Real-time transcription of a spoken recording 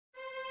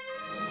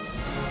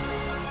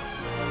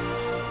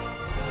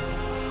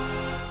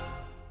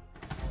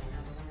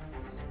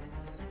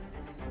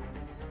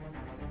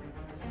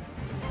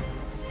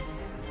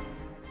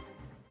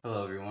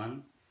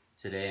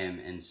Today I'm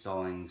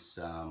installing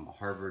some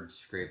Harvard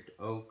scraped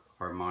oak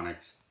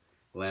Harmonics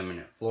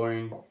laminate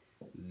flooring.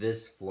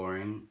 This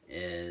flooring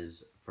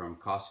is from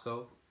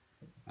Costco.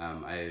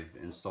 I've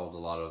installed a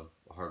lot of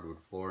hardwood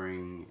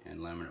flooring and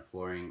laminate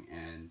flooring,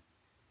 and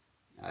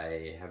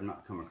I have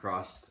not come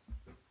across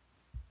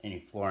any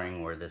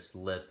flooring where this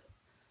lip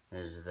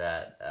is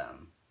that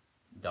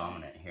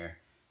dominant here.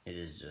 It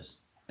is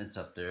just, it's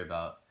up there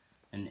about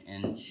an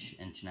inch,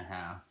 inch and a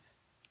half,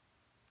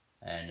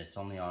 and it's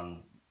only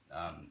on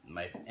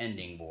my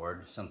ending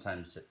board.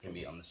 Sometimes it can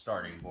be on the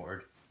starting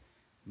board,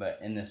 but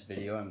in this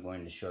video I'm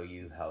going to show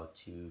you how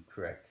to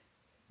correct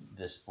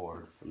this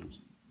board from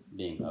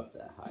being up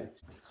that high.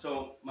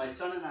 So my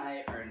son and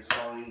I are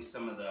installing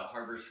some of the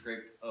Harvard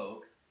scraped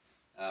oak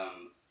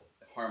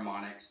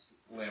Harmonics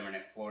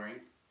laminate flooring,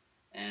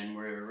 and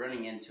we're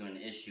running into an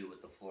issue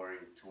with the flooring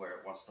to where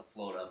it wants to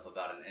float up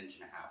about an inch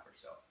and a half or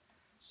so.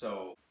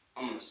 So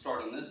I'm going to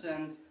start on this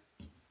end.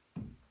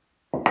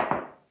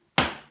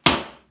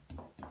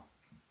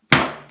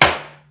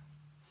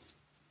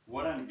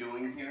 What I'm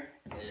doing here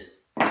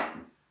is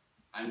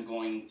I'm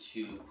going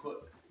to put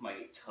my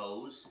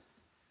toes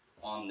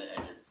on the edge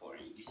of the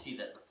flooring. You see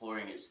that the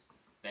flooring is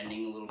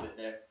bending a little bit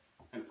there.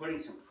 I'm putting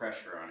some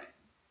pressure on it,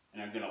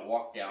 and I'm going to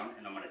walk down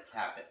and I'm going to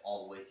tap it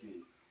all the way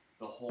through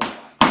the whole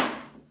line.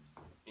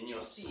 And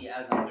you'll see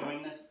as I'm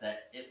doing this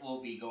that it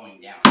will be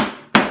going down.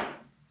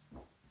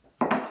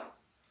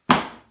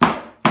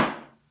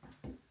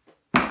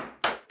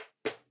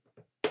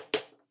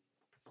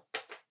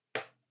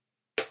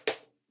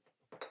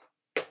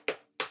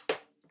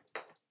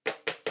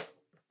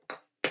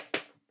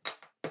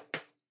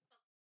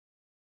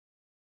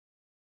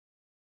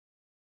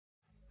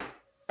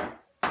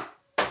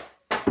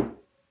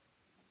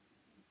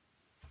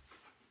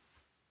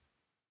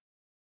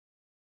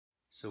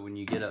 So when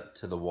you get up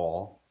to the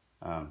wall,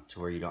 to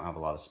where you don't have a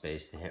lot of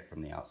space to hit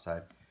from the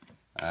outside,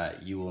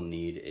 you will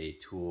need a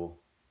tool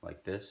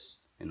like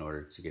this in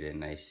order to get a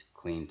nice,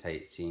 clean,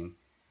 tight seam.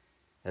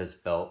 It has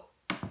felt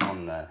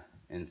on the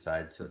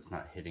inside so it's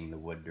not hitting the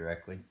wood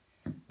directly,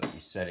 but you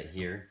set it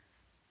here.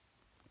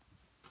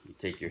 You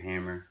take your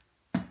hammer,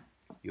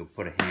 you'll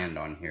put a hand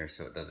on here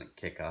so it doesn't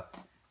kick up,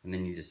 and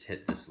then you just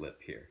hit this lip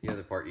here. The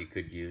other part you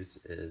could use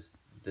is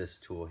this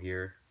tool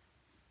here.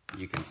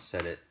 You can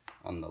set it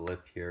on the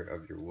lip here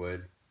of your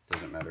wood,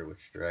 doesn't matter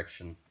which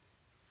direction,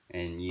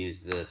 and use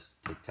this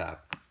to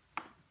tap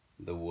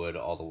the wood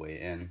all the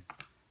way in.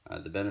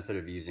 The benefit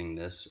of using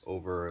this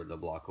over the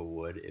block of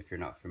wood, if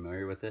you're not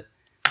familiar with it,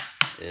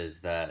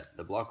 is that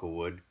the block of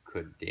wood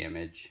could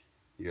damage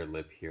your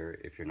lip here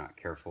if you're not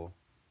careful.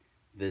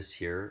 This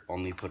here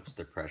only puts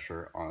the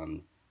pressure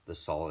on the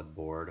solid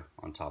board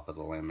on top of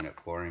the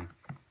laminate flooring,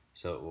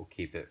 so it will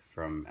keep it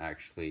from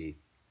actually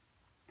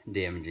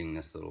damaging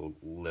this little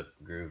lip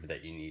groove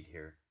that you need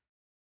here.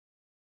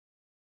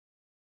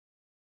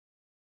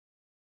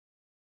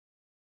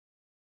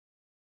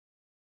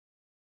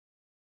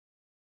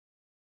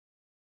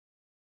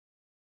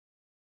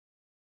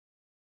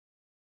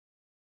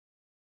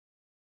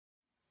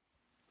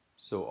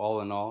 So all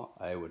in all,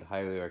 I would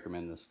highly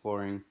recommend this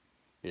flooring.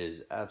 It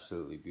is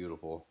absolutely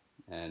beautiful,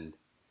 and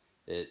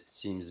it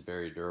seems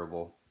very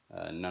durable.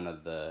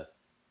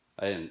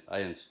 I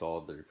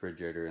installed the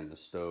refrigerator and the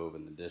stove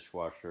and the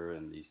dishwasher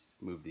and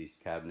moved these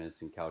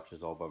cabinets and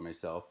couches all by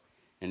myself,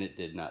 and it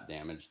did not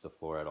damage the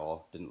floor at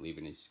all. Didn't leave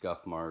any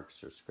scuff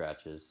marks or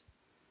scratches.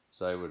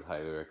 So I would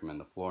highly recommend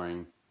the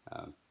flooring.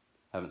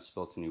 Haven't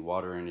spilt any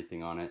water or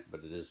anything on it,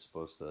 but it is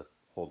supposed to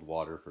hold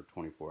water for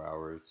 24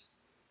 hours.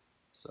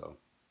 So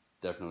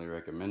definitely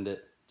recommend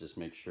it. Just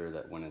make sure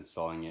that when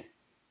installing it,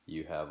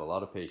 you have a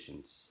lot of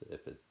patience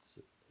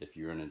if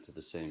you run into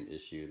the same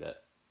issue that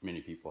many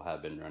people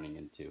have been running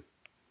into.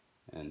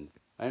 And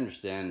I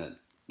understand that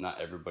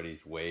not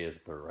everybody's way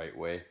is the right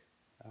way.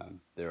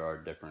 There are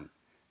different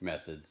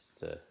methods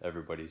to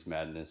everybody's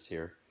madness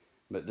here,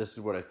 but this is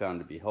what I found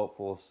to be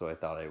helpful, so I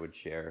thought I would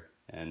share,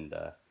 and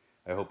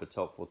I hope it's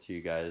helpful to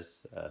you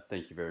guys.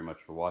 Thank you very much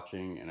for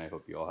watching, and I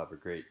hope you all have a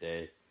great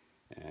day,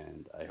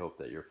 and I hope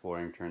that your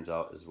flooring turns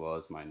out as well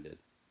as mine did.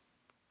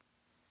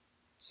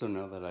 So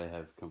now that I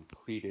have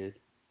completed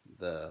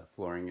the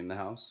flooring in the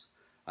house,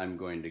 I'm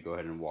going to go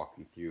ahead and walk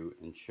you through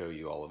and show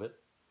you all of it.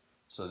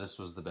 So this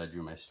was the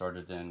bedroom I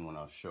started in when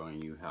I was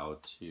showing you how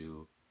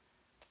to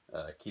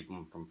keep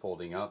them from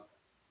folding up.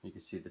 You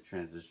can see the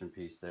transition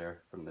piece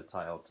there from the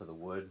tile to the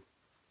wood.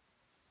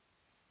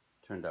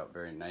 Turned out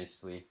very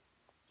nicely.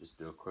 Just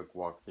do a quick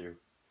walkthrough.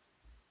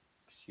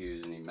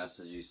 Excuse any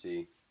messes you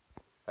see.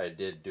 I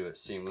did do it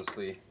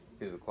seamlessly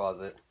through the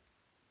closet,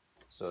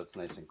 so it's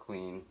nice and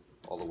clean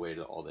all the way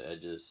to all the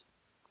edges.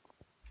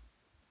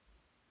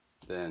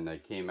 Then I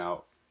came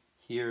out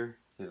here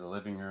through the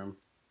living room,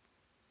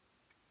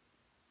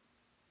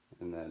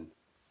 and then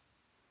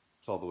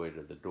it's all the way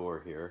to the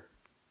door here.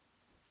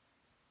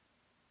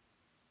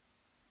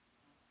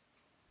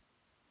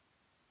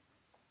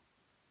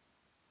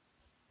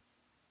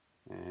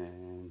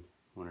 And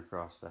went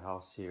across the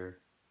house here.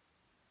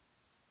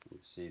 You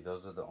can see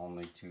those are the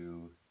only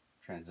two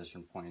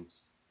transition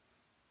points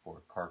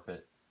for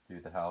carpet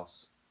through the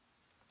house.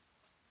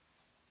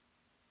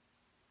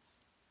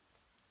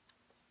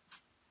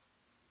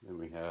 Then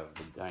we have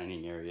the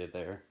dining area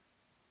there.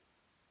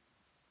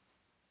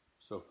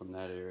 So from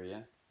that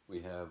area,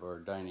 we have our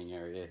dining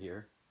area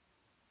here.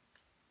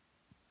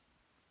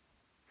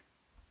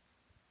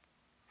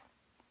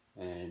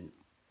 And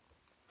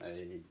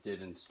I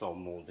did install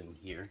molding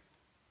here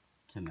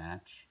to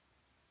match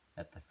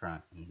at the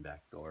front and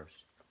back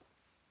doors.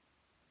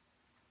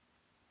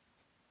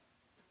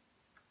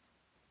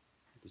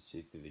 You can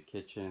see through the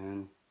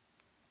kitchen.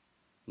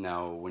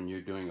 Now, when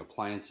you're doing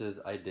appliances,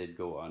 I did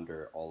go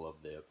under all of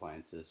the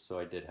appliances, so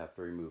I did have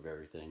to remove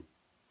everything.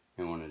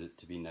 I wanted it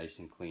to be nice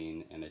and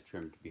clean, and I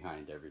trimmed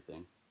behind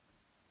everything.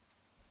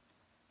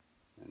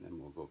 And then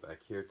we'll go back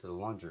here to the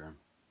laundry room.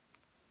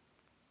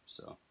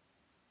 So,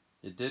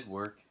 it did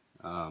work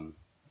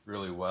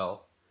really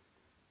well.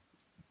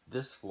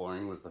 This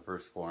flooring was the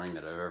first flooring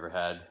that I've ever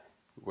had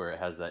where it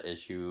has that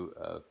issue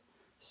of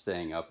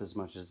staying up as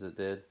much as it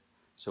did.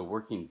 So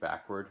working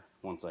backward,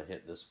 once I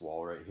hit this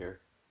wall right here,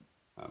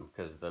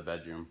 because the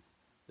bedroom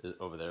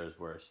over there is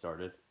where I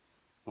started.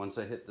 Once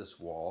I hit this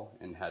wall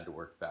and had to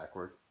work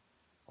backward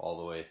all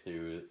the way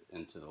through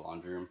into the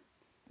laundry room,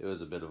 it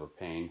was a bit of a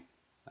pain.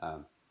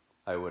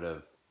 I would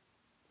have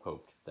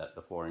hoped that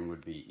the flooring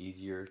would be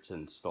easier to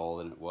install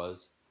than it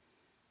was.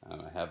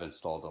 I have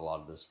installed a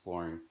lot of this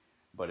flooring,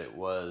 but it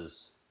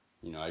was,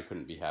 you know, I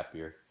couldn't be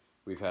happier.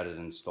 We've had it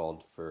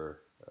installed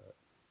for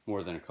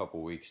more than a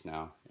couple weeks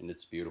now, and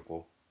it's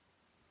beautiful.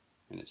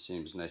 And it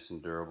seems nice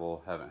and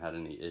durable. Haven't had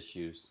any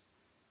issues,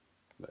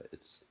 but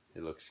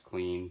it looks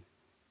clean.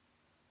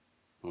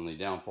 Only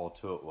downfall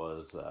to it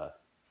was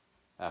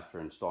after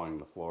installing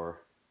the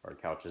floor, our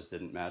couches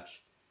didn't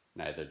match.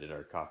 Neither did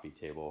our coffee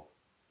table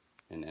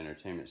and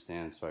entertainment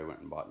stand, so I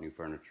went and bought new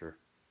furniture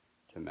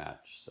to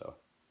match. So,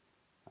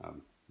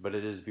 but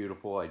it is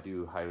beautiful. I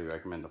do highly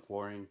recommend the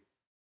flooring.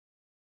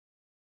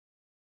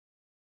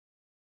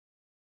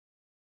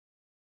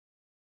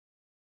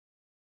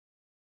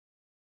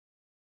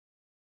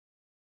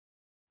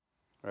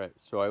 Alright,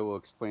 so I will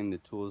explain the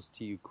tools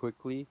to you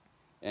quickly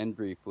and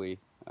briefly,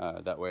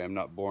 that way I'm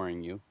not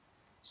boring you.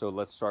 So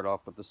let's start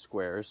off with the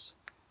squares.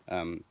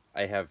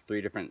 I have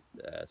three different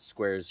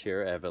squares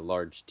here. I have a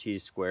large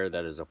T-square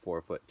that is a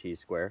 4-foot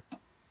T-square.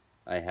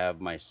 I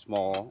have my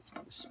small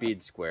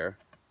speed square,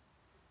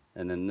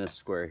 and then this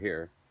square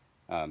here.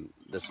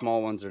 The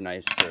small ones are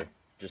nice for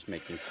just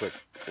making quick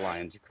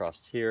lines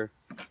across here,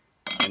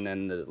 and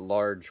then the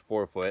large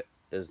 4-foot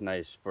is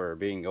nice for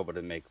being able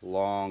to make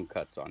long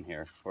cuts on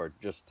here, or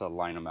just to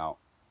line them out.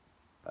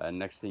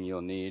 Next thing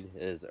you'll need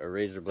is a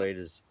razor blade,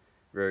 is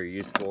very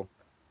useful.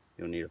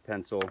 You'll need a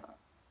pencil,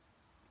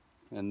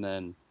 and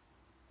then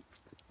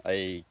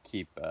I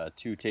keep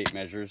 2 tape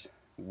measures,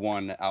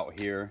 one out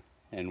here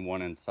and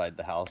one inside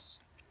the house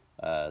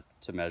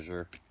to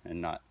measure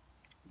and not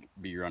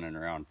be running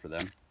around for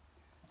them.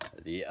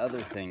 The other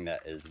thing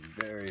that is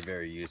very,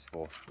 very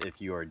useful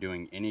if you are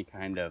doing any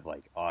kind of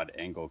like odd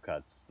angle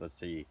cuts, let's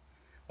see,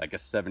 like a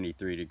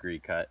 73-degree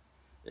cut,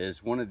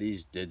 is one of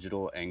these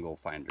digital angle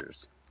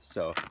finders.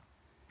 So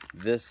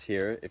this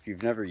here, if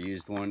you've never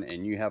used one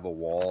and you have a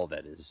wall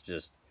that is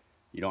just,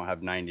 you don't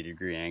have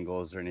 90-degree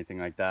angles or anything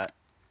like that,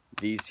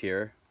 these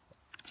here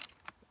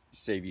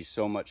save you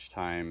so much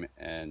time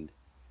and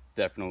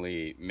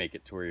definitely make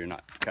it to where you're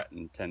not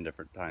cutting 10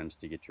 different times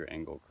to get your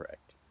angle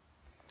correct.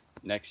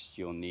 Next,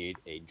 you'll need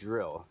a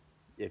drill.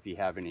 If you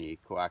have any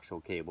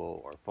coaxial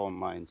cable or phone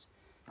lines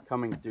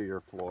coming through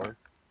your floor,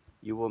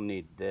 you will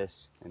need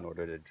this in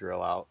order to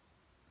drill out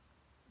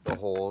the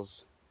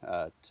holes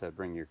to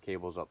bring your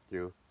cables up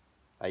through.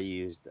 I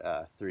used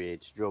a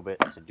 3/8 drill bit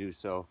to do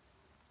so.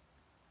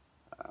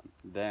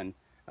 Then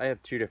I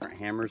have 2 different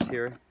hammers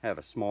here. I have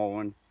a small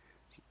one,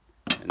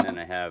 and then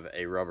I have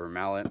a rubber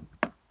mallet.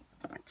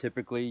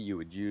 Typically you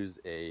would use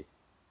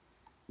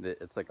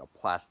it's like a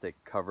plastic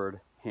covered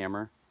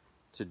hammer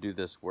to do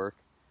this work.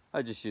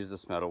 I just use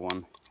this metal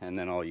one, and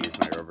then I'll use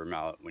my rubber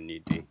mallet when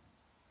need be.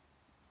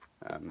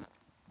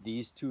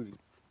 These 2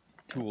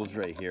 tools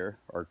right here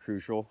are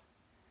crucial.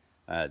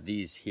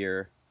 These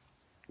here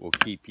will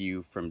keep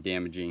you from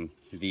damaging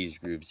these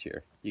grooves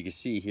here. You can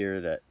see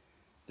here that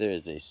there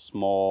is a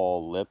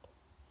small lip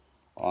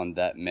on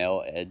that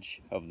male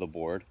edge of the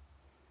board.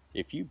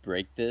 If you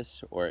break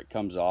this or it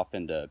comes off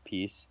into a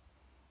piece,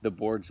 the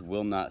boards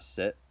will not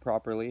sit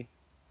properly.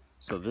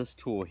 So this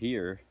tool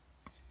here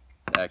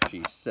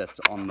actually sits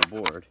on the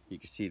board. You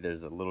can see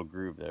there's a little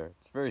groove there.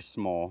 It's very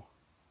small,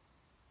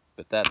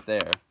 but that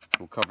there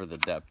will cover the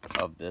depth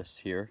of this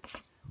here.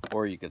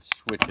 Or you could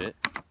switch it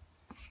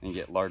and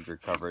get larger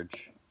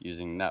coverage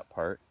using that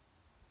part.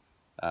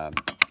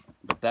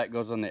 But that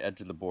goes on the edge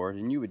of the board,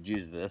 and you would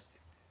use this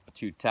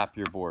to tap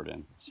your board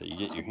in. So you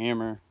get your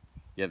hammer,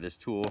 you have this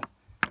tool,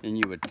 and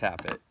you would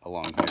tap it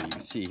along here. You can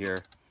see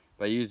here,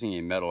 by using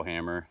a metal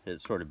hammer,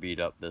 it sort of beat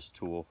up this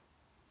tool,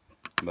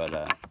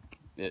 but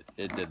it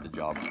did the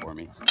job for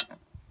me.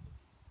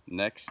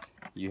 Next,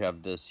 you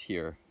have this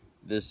here.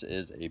 This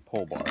is a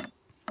pull bar.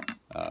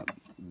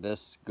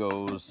 This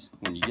goes,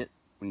 when you get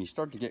when you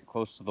start to get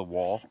close to the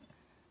wall,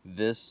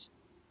 this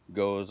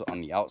goes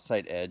on the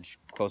outside edge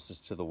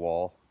closest to the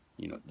wall.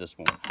 You know, this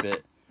won't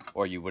fit,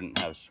 or you wouldn't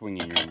have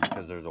swinging room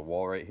because there's a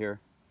wall right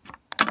here.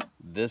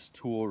 This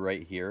tool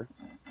right here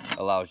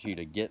allows you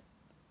to get,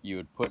 you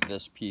would put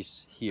this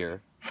piece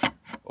here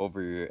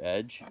over your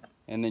edge,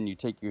 and then you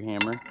take your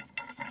hammer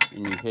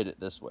and you hit it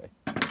this way.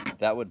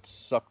 That would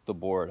suck the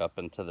board up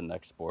into the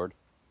next board.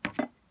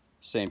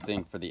 Same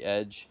thing for the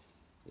edge.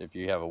 If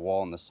you have a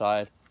wall on the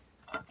side,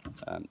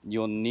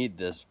 you'll need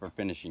this for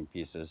finishing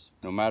pieces.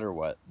 No matter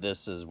what,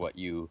 this is what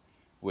you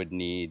would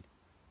need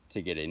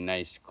to get a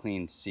nice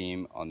clean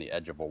seam on the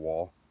edge of a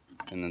wall.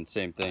 And then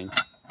same thing,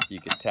 you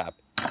could tap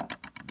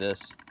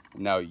this.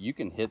 Now you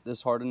can hit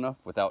this hard enough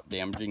without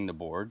damaging the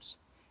boards,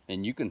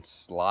 and you can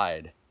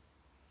slide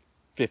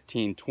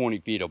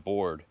 15-20 feet of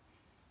board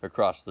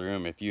across the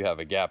room if you have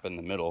a gap in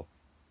the middle.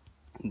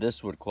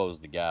 This would close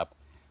the gap,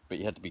 but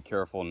you have to be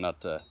careful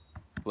not to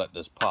let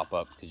this pop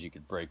up because you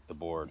could break the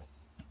board.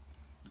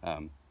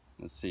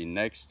 Let's see,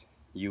 next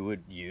you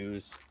would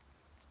use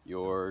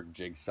your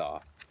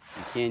jigsaw.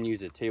 You can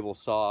use a table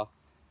saw,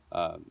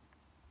 or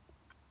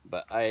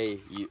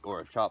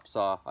a chop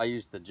saw. I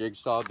use the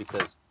jigsaw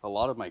because a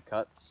lot of my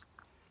cuts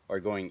are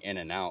going in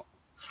and out.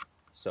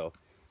 So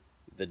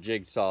the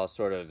jigsaw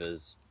sort of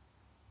is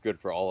good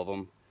for all of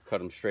them. Cut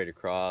them straight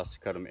across,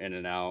 cut them in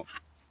and out.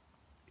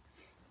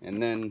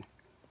 And then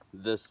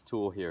this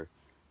tool here,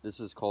 this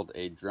is called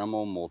a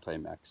Dremel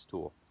Multi-Max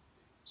tool.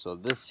 So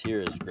this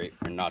here is great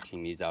for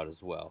notching these out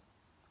as well.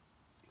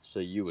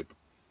 So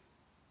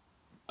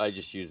I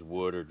just use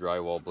wood or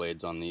drywall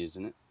blades on these,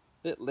 and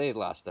they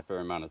last a fair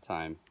amount of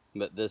time.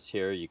 But this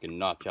here, you can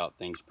notch out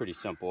things pretty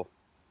simple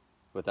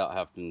without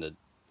having to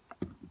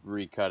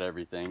recut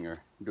everything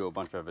or do a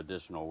bunch of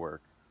additional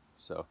work.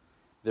 So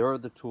there are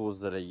the tools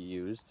that I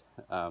used.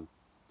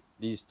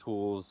 These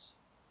tools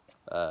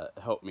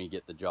help me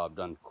get the job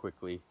done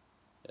quickly,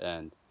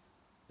 and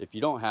if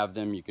you don't have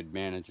them, you could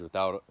manage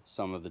without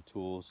some of the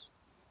tools.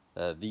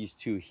 These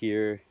two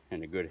here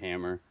and a good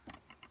hammer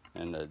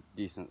and a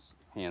decent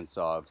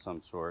handsaw of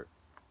some sort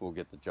will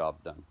get the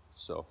job done.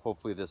 So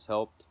hopefully this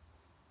helped,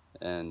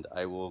 and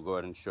I will go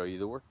ahead and show you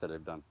the work that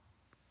I've done.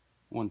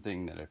 One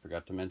thing that I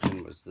forgot to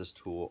mention was this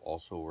tool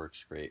also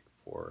works great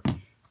for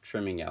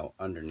trimming out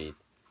underneath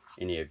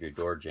any of your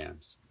door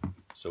jambs.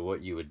 So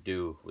what you would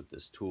do with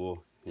this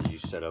tool is you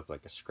set up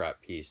like a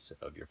scrap piece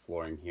of your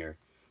flooring here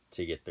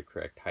to get the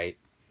correct height,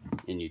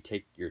 and you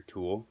take your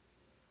tool,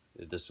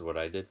 this is what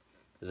I did,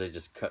 is I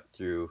just cut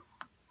through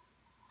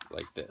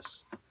like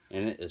this,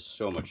 and it is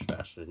so much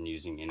faster than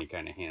using any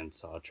kind of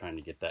handsaw trying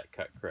to get that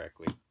cut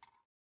correctly.